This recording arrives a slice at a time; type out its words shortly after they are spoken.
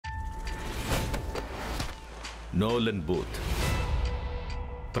Nolan booth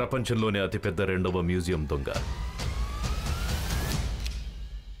ప్రపంచంలోనే అతిపెద్ద రెండవ మ్యూజియం దొంగ.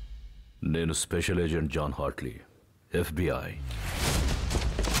 నేను special agent John Hartley, FBI.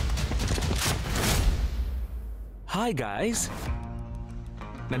 Hi guys,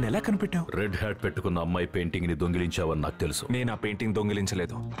 నన్ను ఎలా కనిపెట్టావు? రెడ్ హ్యాట్ పెట్టుకున్న అమ్మాయి పెయింటింగ్ ని దొంగిలించావని నాకు తెలుసు. నేను ఆ పెయింటింగ్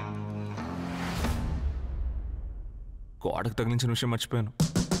దొంగిలించలేదు. గోడకు తగిలించిన విషయం మర్చిపోయాను.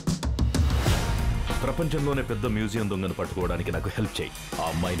 ప్రపంచంలోనే పెద్ద మ్యూజియం దొంగను పట్టుకోవడానికి నాకు హెల్ప్ చేయి. ఆ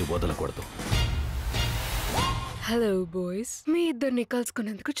అమ్మాయిని వదలకూడదు. హలో బాయ్స్, మీ ఇద్దరిని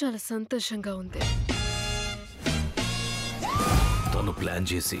కలుసుకునేందుకు చాలా సంతోషంగా ఉంది. తను ప్లాన్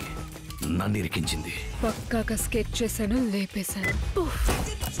చేసి నన్ను ఇరికించింది. పక్కాగా స్కెచ్ చేశాను, లేపేశాను.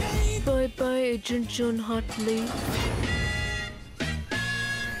 By by agent John Hartley.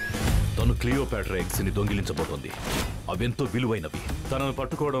 తను క్లియోపాట్రా ఎగ్స్ ని దొంగిలించబోతోంది. అవెంతో విలువైనవి. తనను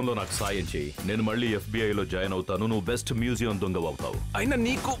పట్టుకోవడంలో నాకు సాయం చేయి. నేను మళ్ళీ FBIలో జాయిన్ అవుతాను. నువ్వు బెస్ట్ మ్యూజియం దొంగ అవుతావు. అయినా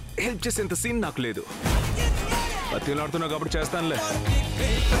నీకు హెల్ప్ చేసేంత సీన్ నాకు లేదు. బతిలాడుతున్నావు కాబట్టి చేస్తానులే.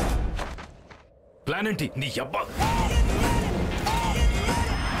 ప్లాన్ ఏంటి నీ అబ్బా?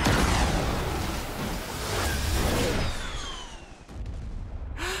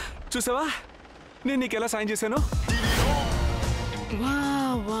 చూసావా నేను నీకు ఎలా సాయం చేశాను?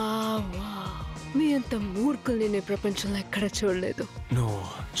 మీ అంత మూర్ఖుల్ని నేను ప్రపంచంలో ఎక్కడ చూడలేదు. నువ్వు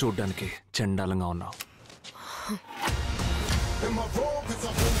చూడ్డానికి చండాలంగా ఉన్నావు.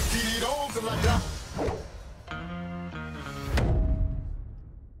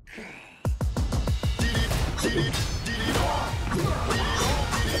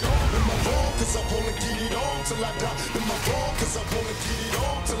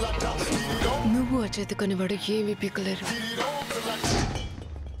 నువ్వు ఆ చేతుకొనివాడు ఏమీ పీకలేరు.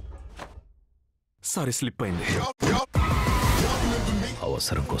 సారీ, స్లిప్ అయింది.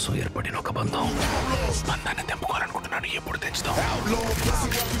 అవసరం కోసం ఏర్పడిన ఒక బంధం. బంధాన్ని తెంపుకోవాలనుకుంటున్నాను. ఎప్పుడు తెంచుతావు?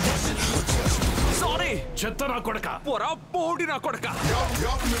 సారీ. చెత్త నా కొడక, పొరా పోడి నా కొడక.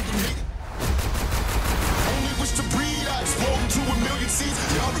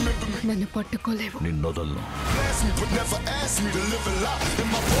 నన్ను పట్టుకోలేవు. నిన్నొదలను.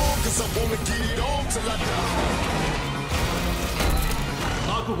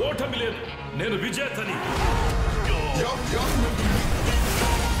 నాకు ఓటమి లేదు, నేను విజేతని.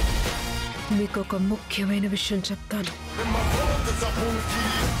 మీకు ఒక ముఖ్యమైన విషయం చెప్తాను.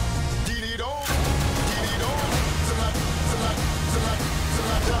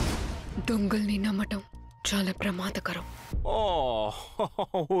 దొంగల్ని నమ్మటం చాలా ప్రమాదకరం.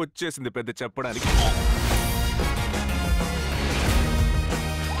 వచ్చేసింది పెద్ద చెప్పడానికి.